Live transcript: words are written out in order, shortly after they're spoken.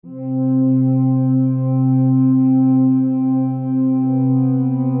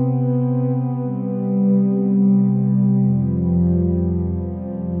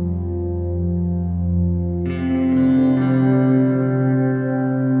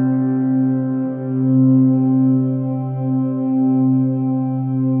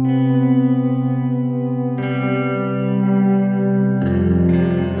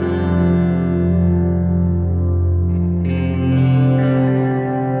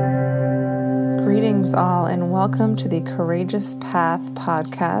Greetings all, and welcome to the Courageous Path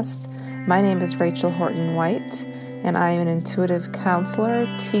podcast. My name is Rachel Horton White, and I am an intuitive counselor,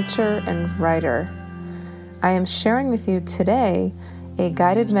 teacher, and writer. I am sharing with you today a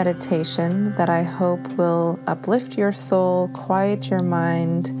guided meditation that I hope will uplift your soul, quiet your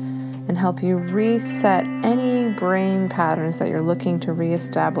mind, and help you reset any brain patterns that you're looking to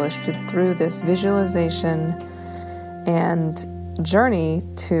reestablish through this visualization and journey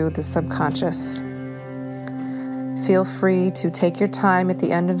to the subconscious. Feel free to take your time at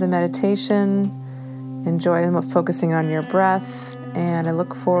the end of the meditation. Enjoy focusing on your breath, and I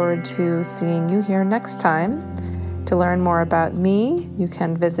look forward to seeing you here next time. To learn more about me, you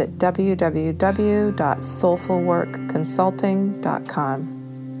can visit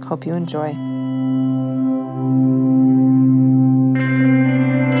www.soulfulworkconsulting.com. Hope you enjoy.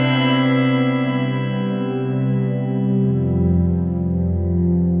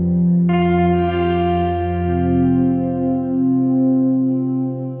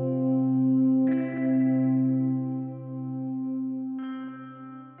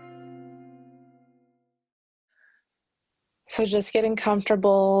 So just getting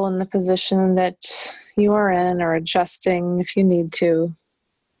comfortable in the position that you are in, or adjusting if you need to.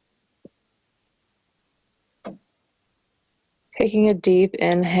 Taking a deep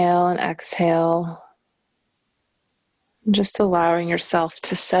inhale and exhale. And just allowing yourself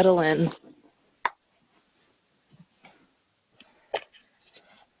to settle in.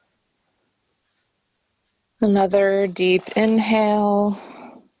 Another deep inhale.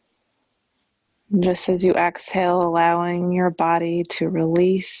 And just as you exhale, allowing your body to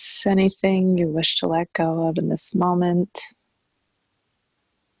release anything you wish to let go of in this moment.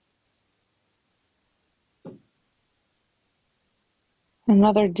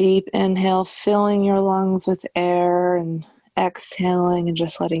 Another deep inhale, filling your lungs with air, and exhaling and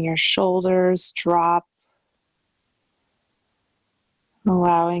just letting your shoulders drop.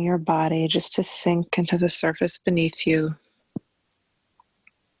 Allowing your body just to sink into the surface beneath you.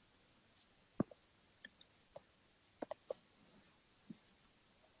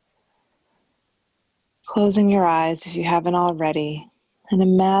 Closing your eyes if you haven't already, and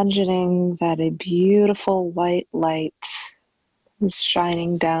imagining that a beautiful white light is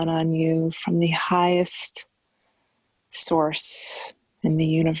shining down on you from the highest source in the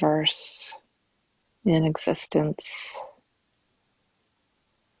universe, in existence.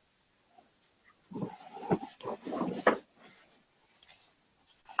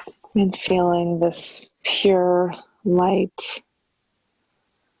 And feeling this pure light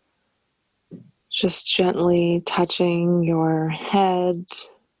just gently touching your head,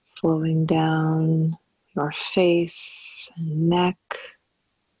 flowing down your face and neck,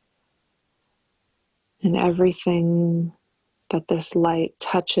 and everything that this light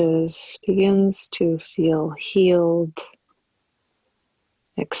touches begins to feel healed,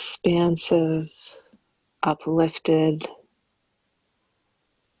 expansive, uplifted.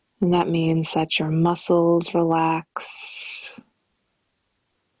 And that means that your muscles relax.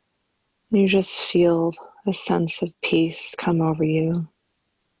 You just feel a sense of peace come over you.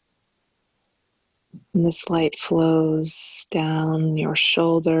 And this light flows down your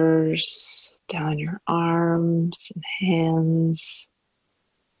shoulders, down your arms and hands,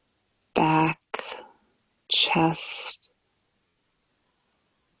 back, chest,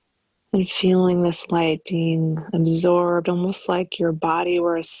 and feeling this light being absorbed, almost like your body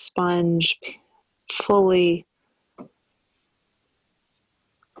were a sponge, fully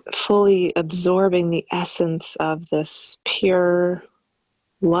absorbing the essence of this pure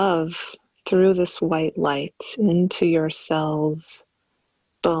love through this white light into your cells,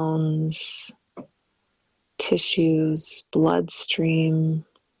 bones, tissues, bloodstream.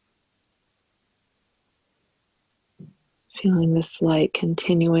 Feeling this light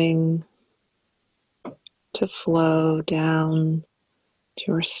continuing to flow down to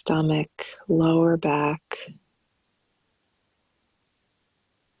your stomach, lower back,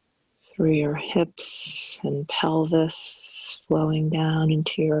 through your hips and pelvis, flowing down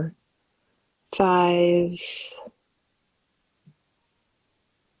into your thighs,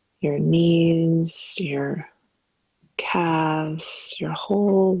 your knees, your calves, your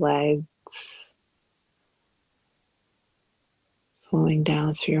whole legs, flowing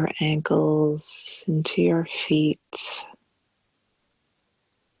down through your ankles, into your feet,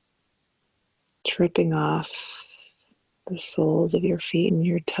 dripping off the soles of your feet and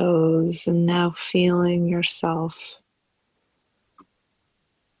your toes, and now feeling yourself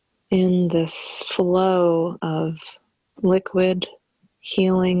in this flow of liquid,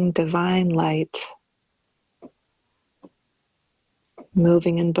 healing, divine light.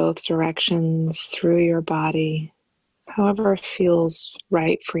 moving in both directions through your body, however it feels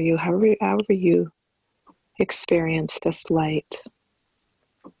right for you, however you experience this light.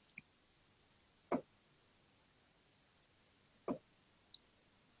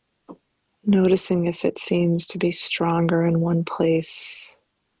 Noticing if it seems to be stronger in one place.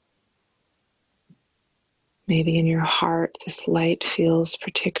 Maybe in your heart, this light feels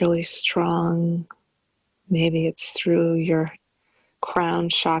particularly strong. Maybe it's through your crown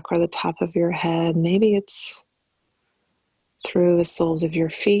chakra, the top of your head. Maybe it's through the soles of your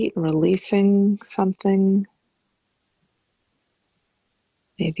feet, releasing something.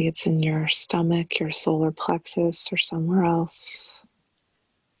 Maybe it's in your stomach, your solar plexus, or somewhere else.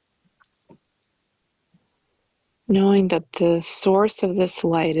 Knowing that the source of this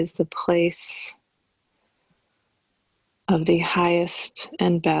light is the place of the highest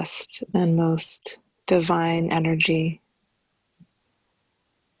and best and most divine energy,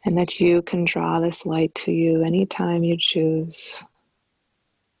 and that you can draw this light to you anytime you choose.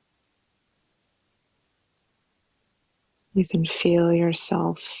 You can feel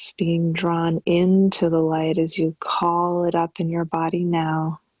yourself being drawn into the light as you call it up in your body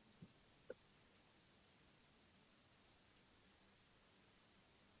now.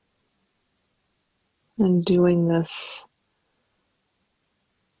 And doing this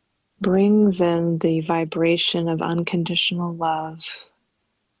brings in the vibration of unconditional love,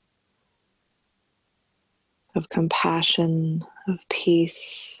 of compassion, of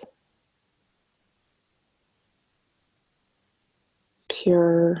peace,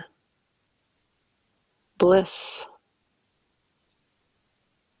 pure bliss.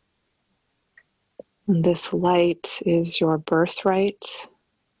 And this light is your birthright.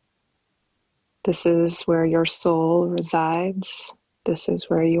 This is where your soul resides. This is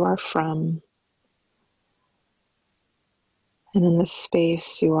where you are from. And in this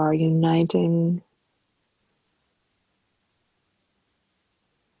space, you are uniting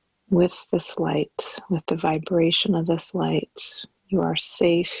with this light, with the vibration of this light. You are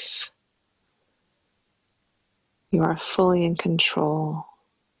safe. You are fully in control.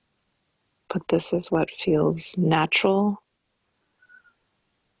 But this is what feels natural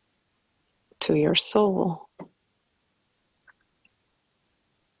to your soul.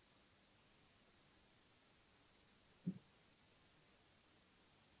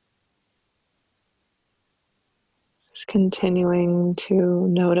 Just continuing to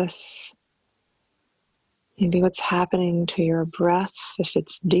notice maybe what's happening to your breath, if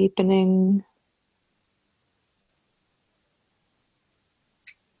it's deepening.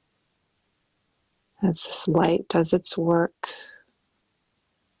 As this light does its work.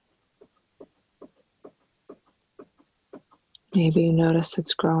 Maybe you notice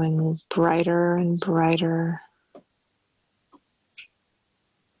it's growing brighter and brighter.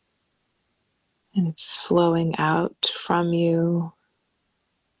 And it's flowing out from you.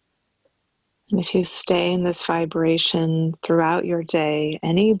 And if you stay in this vibration throughout your day,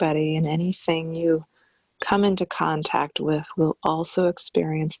 anybody and anything you come into contact with will also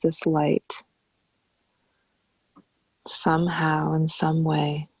experience this light somehow, in some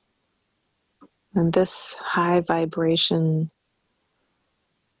way. And this high vibration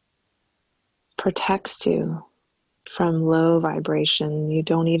protects you from low vibration. You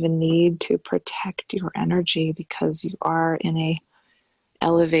don't even need to protect your energy because you are in a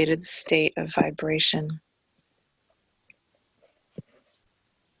elevated state of vibration.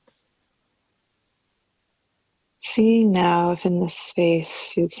 Seeing now if in this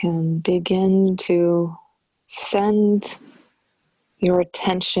space you can begin to send your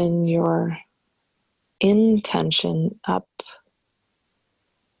attention, your intention up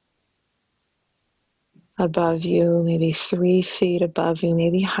above you, maybe 3 feet above you,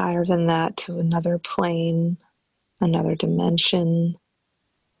 maybe higher than that, to another plane, another dimension,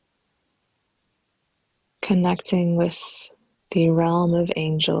 connecting with the realm of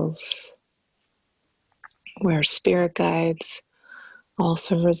angels, where spirit guides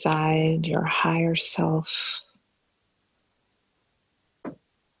also reside, your higher self.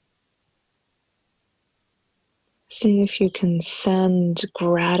 See if you can send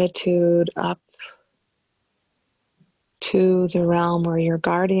gratitude up to the realm where your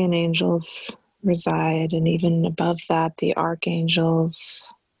guardian angels reside, and even above that, the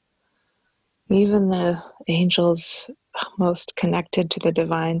archangels, even the angels most connected to the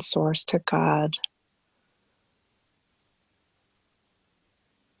divine source, to God.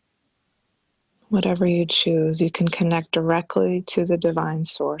 Whatever you choose, you can connect directly to the divine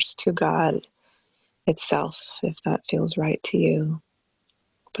source, to God itself, if that feels right to you.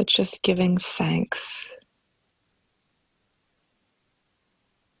 But just giving thanks.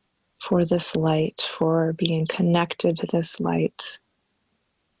 for this light, for being connected to this light,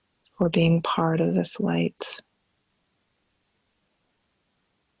 for being part of this light,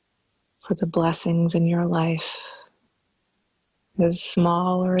 for the blessings in your life, as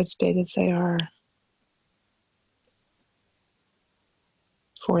small or as big as they are,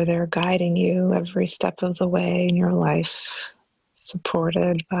 for they're guiding you every step of the way in your life,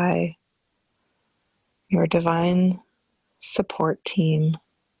 supported by your divine support team.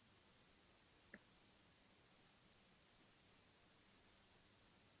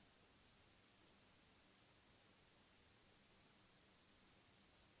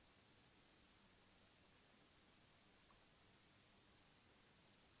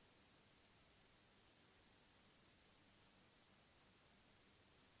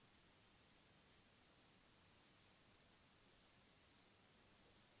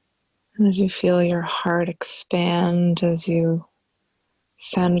 And as you feel your heart expand, as you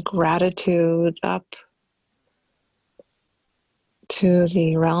send gratitude up to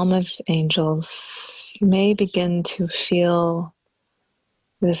the realm of angels, you may begin to feel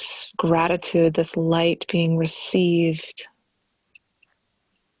this gratitude, this light being received.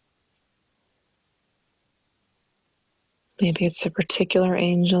 Maybe it's a particular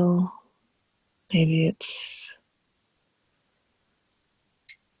angel, maybe it's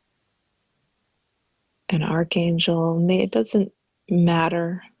an archangel. It doesn't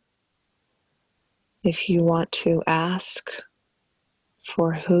matter. If you want to ask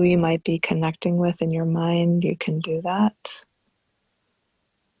for who you might be connecting with in your mind, you can do that.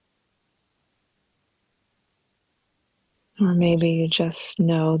 Or maybe you just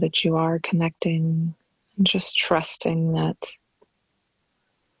know that you are connecting and just trusting that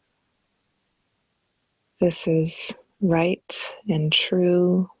this is right and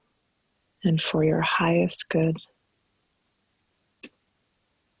true and for your highest good.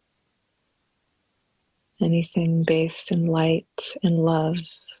 Anything based in light and love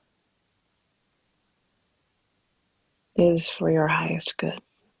is for your highest good.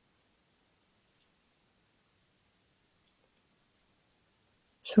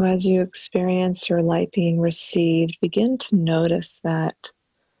 So as you experience your light being received, begin to notice that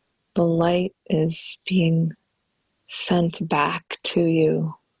the light is being sent back to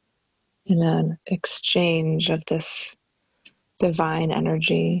you in an exchange of this divine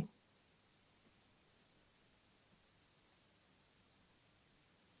energy.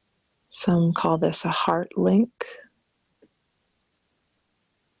 Some call this a heart link.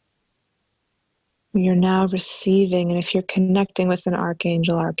 You're now receiving, and if you're connecting with an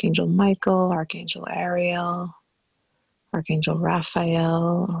archangel, Archangel Michael, Archangel Ariel, Archangel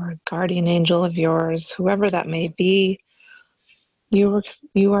Raphael, or a guardian angel of yours, whoever that may be, you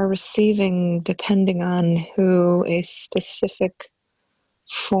are receiving, depending on who, a specific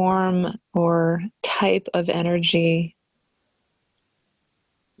form or type of energy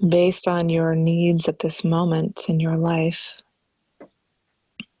based on your needs at this moment in your life.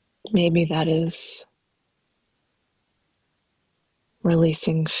 Maybe that is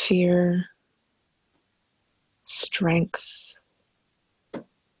releasing fear, strength,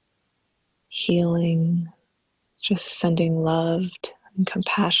 healing, just sending love and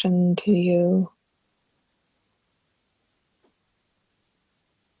compassion to you.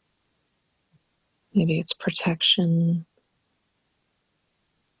 Maybe it's protection.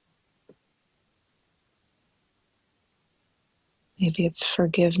 Maybe it's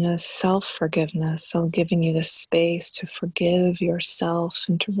forgiveness, self-forgiveness, so giving you the space to forgive yourself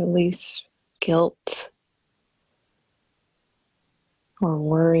and to release guilt or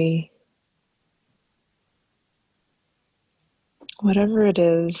worry. Whatever it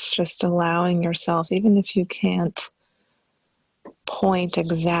is, just allowing yourself, even if you can't point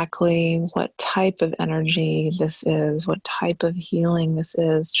exactly what type of energy this is, what type of healing this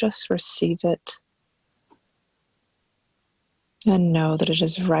is, just receive it and know that it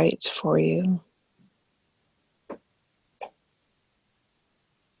is right for you.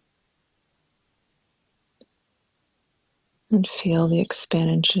 And feel the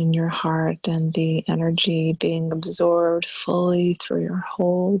expansion in your heart and the energy being absorbed fully through your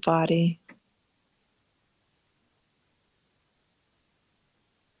whole body.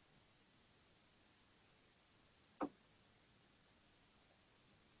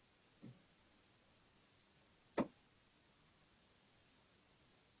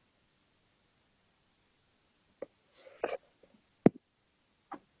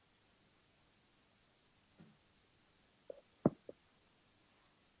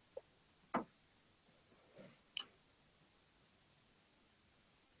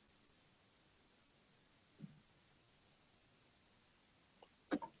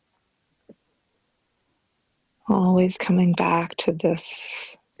 Always coming back to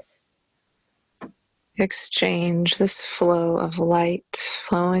this exchange, this flow of light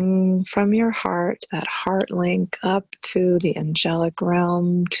flowing from your heart, that heart link up to the angelic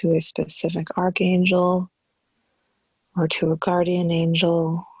realm, to a specific archangel or to a guardian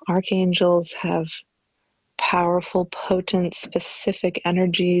angel. Archangels have powerful, potent, specific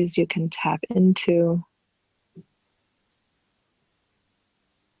energies you can tap into.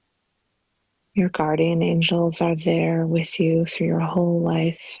 Your guardian angels are there with you through your whole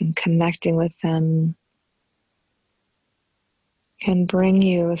life, and connecting with them can bring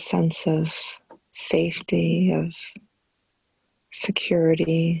you a sense of safety, of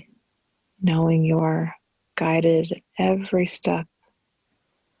security, knowing you're guided every step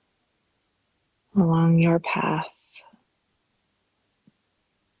along your path.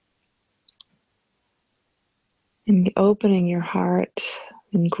 And opening your heart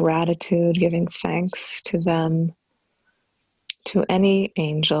in gratitude, giving thanks to them, to any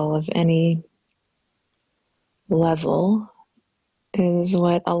angel of any level, is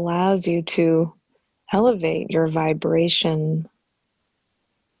what allows you to elevate your vibration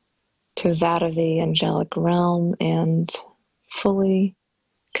to that of the angelic realm and fully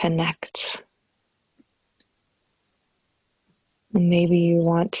connect. And maybe you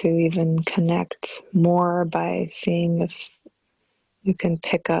want to even connect more by seeing if you can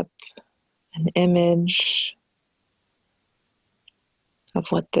pick up an image of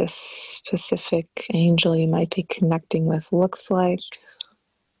what this specific angel you might be connecting with looks like.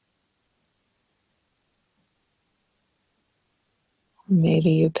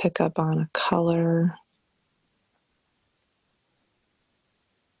 Maybe you pick up on a color.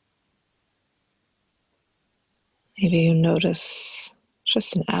 Maybe you notice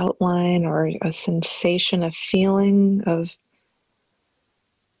just an outline or a sensation, a feeling of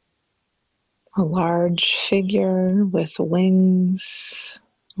a large figure with wings,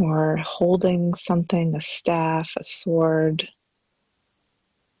 or holding something, a staff, a sword.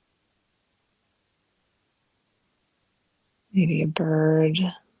 Maybe a bird,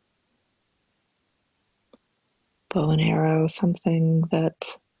 bow and arrow,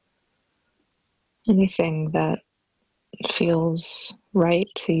 anything that feels right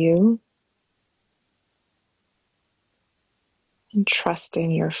to you. And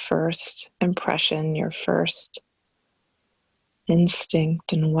trusting your first impression, your first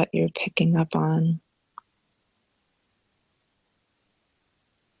instinct in what you're picking up on.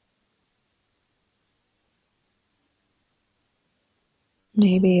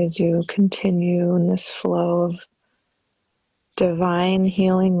 Maybe as you continue in this flow of divine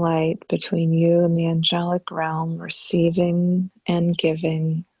healing light between you and the angelic realm, receiving and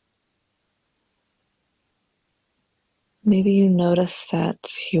giving, maybe you notice that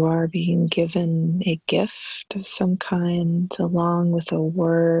you are being given a gift of some kind, along with a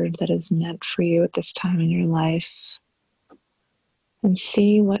word that is meant for you at this time in your life. And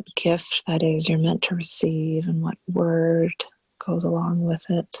see what gift that is you're meant to receive and what word goes along with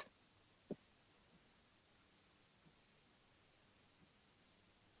it.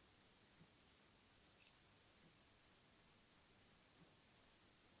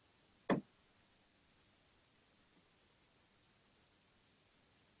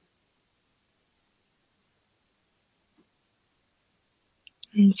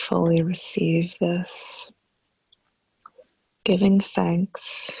 And fully receive this, giving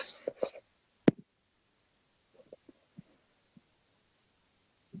thanks.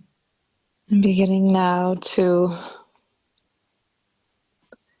 And beginning now to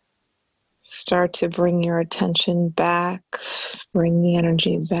start to bring your attention back, bring the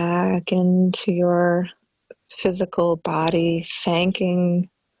energy back into your physical body, thanking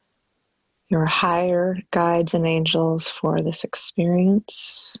your higher guides and angels for this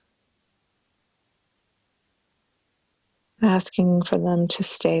experience. Asking for them to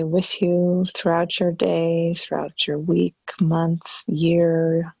stay with you throughout your day, throughout your week, month,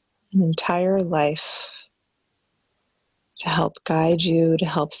 year, and entire life, to help guide you, to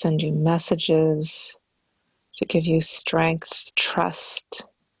help send you messages, to give you strength, trust,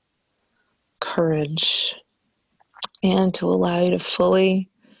 courage, and to allow you to fully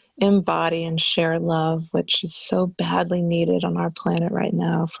embody and share love, which is so badly needed on our planet right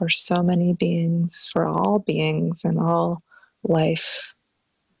now for so many beings, for all beings and all life.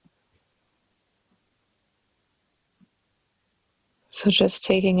 So just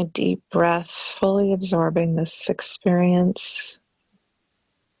taking a deep breath, fully absorbing this experience,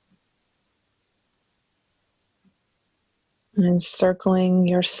 and encircling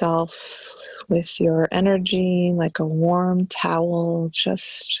yourself with your energy like a warm towel,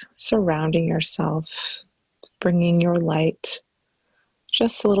 just surrounding yourself, bringing your light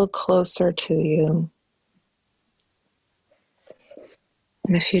just a little closer to you.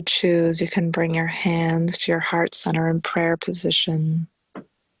 And if you choose, you can bring your hands to your heart center in prayer position,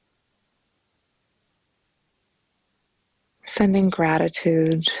 sending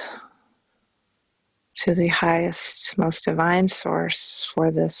gratitude to the highest, most divine source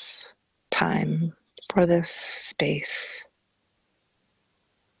for this time, for this space.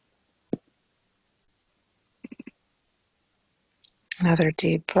 Another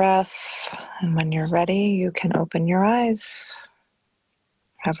deep breath, and when you're ready, you can open your eyes.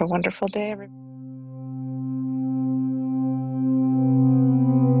 Have a wonderful day, everybody.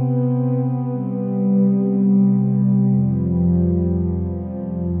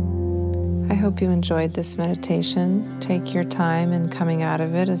 I hope you enjoyed this meditation. Take your time in coming out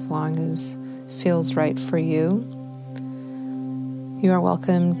of it as long as it feels right for you. You are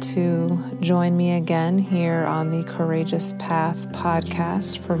welcome to join me again here on the Courageous Path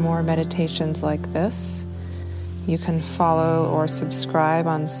podcast for more meditations like this. You can follow or subscribe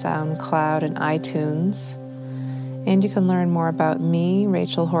on SoundCloud and iTunes. And you can learn more about me,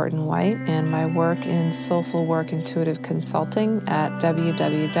 Rachel Horton White, and my work in Soulful Work Intuitive Consulting at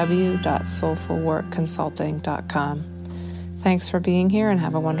www.soulfulworkconsulting.com. Thanks for being here and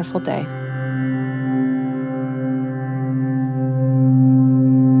have a wonderful day.